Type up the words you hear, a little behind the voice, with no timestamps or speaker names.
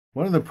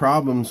One of the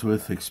problems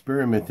with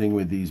experimenting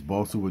with these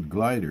balsa wood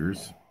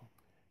gliders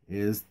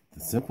is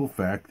the simple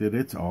fact that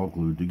it's all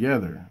glued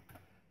together.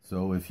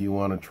 So if you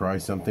want to try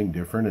something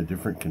different, a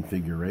different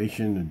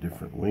configuration, a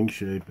different wing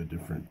shape, a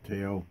different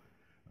tail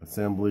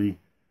assembly,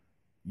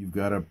 you've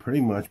got to pretty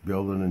much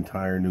build an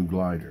entire new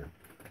glider.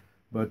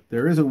 But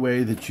there is a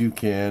way that you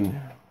can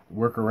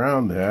work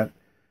around that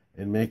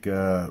and make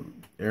a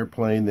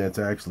airplane that's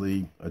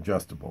actually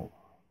adjustable.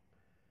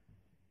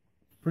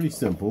 Pretty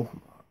simple.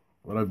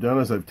 What I've done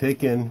is I've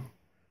taken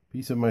a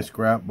piece of my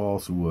scrap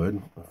balsa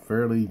wood, a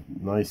fairly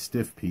nice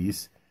stiff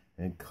piece,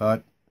 and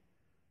cut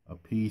a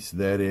piece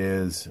that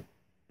is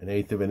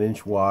 1/8 of an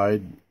inch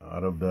wide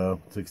out of the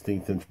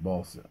 1/16 inch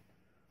balsa.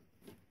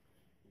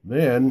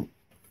 Then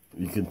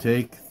you can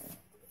take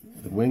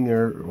the wing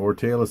or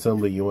tail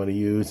assembly you want to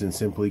use and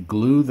simply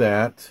glue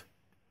that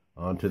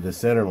onto the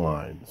center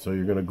line. So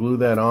you're going to glue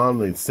that on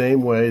the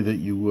same way that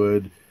you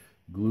would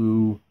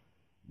glue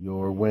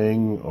your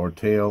wing or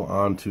tail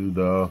onto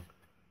the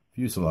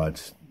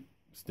fuselage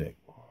stick.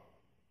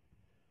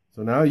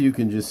 So now you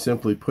can just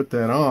simply put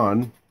that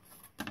on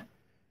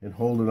and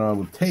hold it on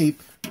with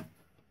tape,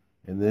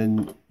 and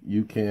then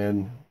you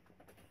can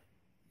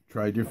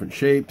try different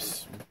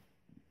shapes,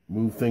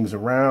 move things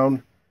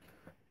around,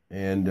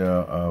 and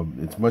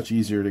it's much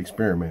easier to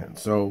experiment.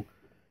 So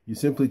you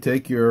simply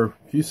take your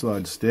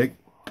fuselage stick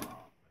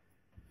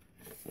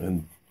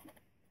and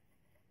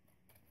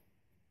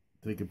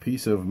take a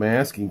piece of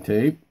masking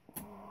tape,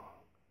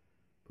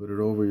 put it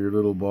over your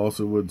little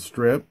balsa wood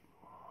strip,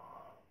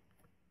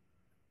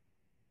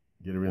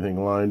 get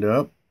everything lined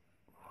up,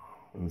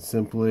 and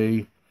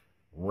simply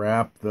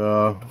wrap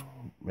the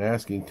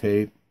masking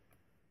tape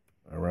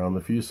around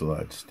the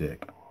fuselage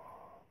stick.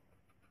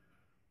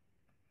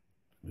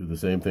 Do the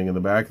same thing in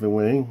the back of the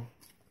wing.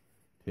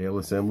 Tail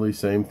assembly,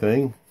 same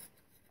thing.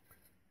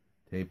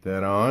 Tape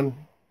that on,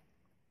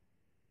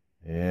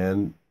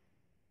 and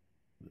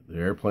the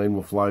airplane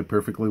will fly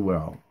perfectly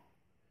well.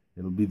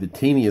 It'll be the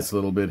teeniest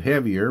little bit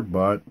heavier,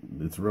 but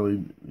it's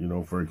really,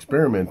 for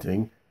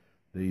experimenting,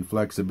 the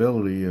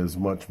flexibility is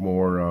much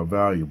more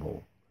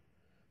valuable.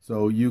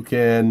 So you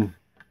can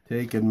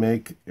take and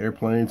make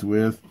airplanes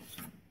with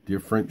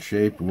different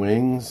shaped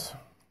wings.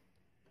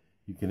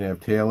 You can have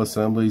tail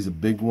assemblies,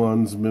 big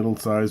ones,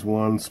 middle-sized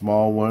ones,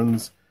 small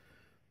ones.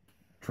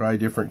 Try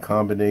different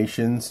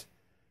combinations,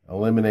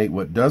 eliminate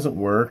what doesn't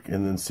work,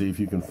 and then see if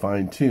you can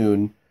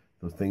fine-tune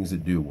the things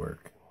that do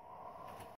work.